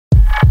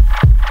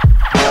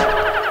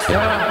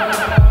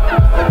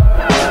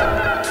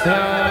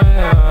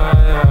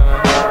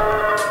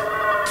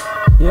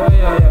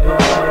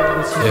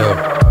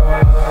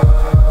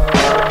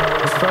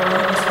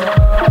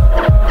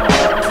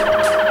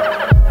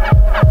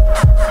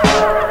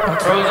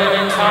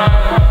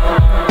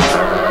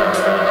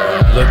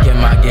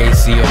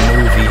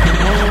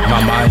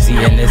my mind's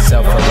eating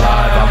itself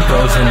alive. I'm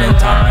frozen in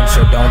time,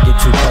 so don't get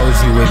too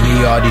cozy with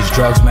me. All these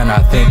drugs, man, I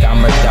think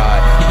I'ma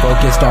die.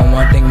 Focused on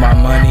one thing, my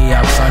money,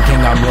 I'm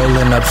sunken. I'm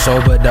rolling up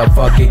sober, the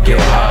fuck it, get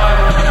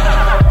high.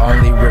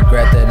 Only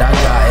regret that I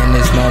got in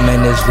this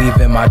moment is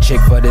leaving my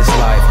chick for this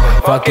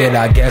life. Fuck it,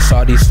 I guess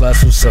all these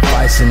sluts will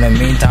suffice. In the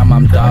meantime,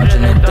 I'm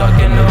dodging and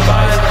ducking the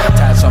vice.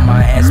 Tats on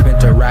my hands,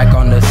 spent a rack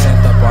on the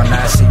synth up on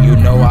acid. You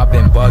know I've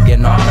been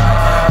bugging all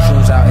night.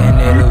 Shrooms out in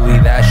Italy,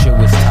 that shit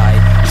was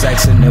tight.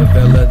 Sex in the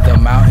villa, the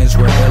mountains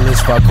were ill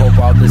as fuck. Hope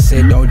all this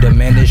shit don't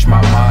diminish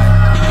my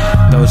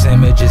mind. Those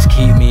images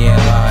keep me in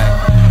line.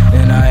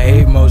 And I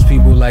hate most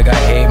people like I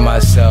hate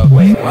myself.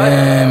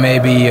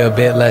 Maybe a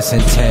bit less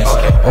intense.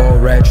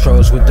 Old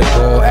retros with the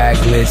gold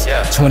aglets.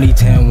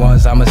 2010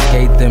 ones, I'ma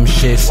skate them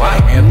shits.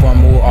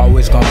 Informal,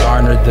 always gon'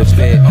 garner the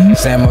fit.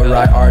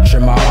 Samurai archer,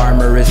 my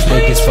armor is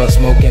thick as fuck.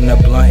 Smoking a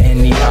blunt in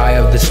the eye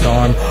of the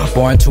storm.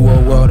 Born to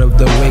a world of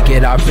the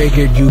wicked. I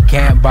figured you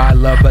can't buy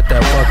love, but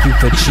they'll fuck you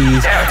for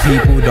cheese.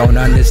 People don't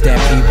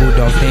understand, people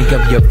don't think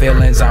of your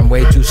feelings. I'm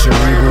way too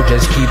cerebral,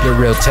 just keep it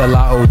real till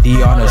I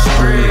OD on a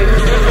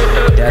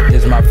spree. Death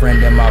is my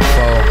friend and my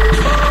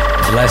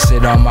foe.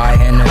 Blessed on my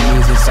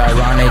enemies. It's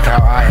ironic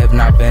how I have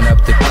not been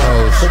up the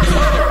coast,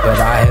 but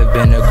I have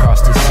been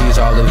across the seas.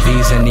 All of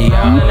these in the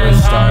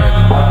hours start.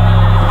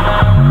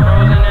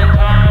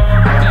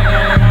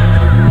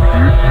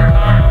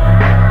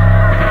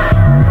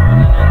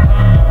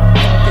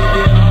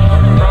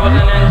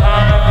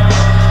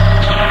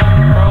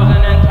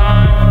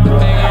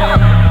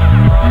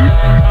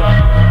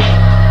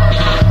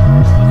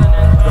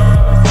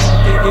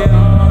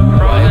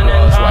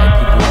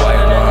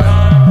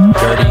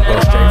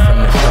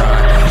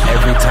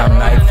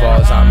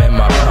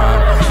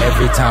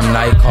 Every time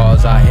night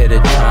calls, I hit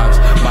it times.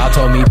 Ma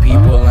told me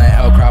people in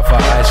hell cry for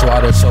ice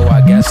water, so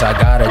I guess I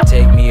gotta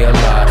take me a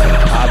lot.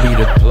 I'll be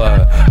the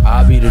plug,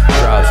 I'll be the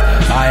drugs.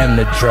 I am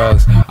the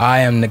drugs, I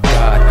am the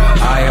God.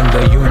 I am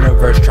the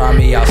universe, try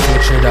me, I'll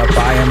switch it up.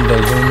 I am the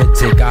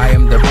lunatic, I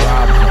am the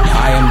problem.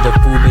 I am the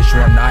foolish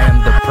one, I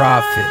am the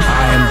prophet.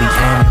 I am the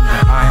end,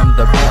 I am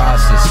the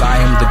process. I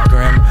am the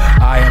grim,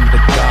 I am the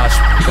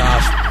gospel.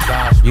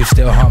 You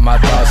still haunt my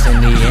thoughts. In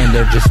the end,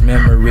 they're just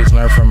memories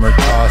learned from her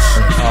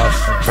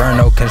toss. Burn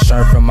no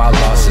concern for my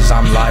losses.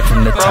 I'm live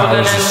from the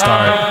towers to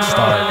start.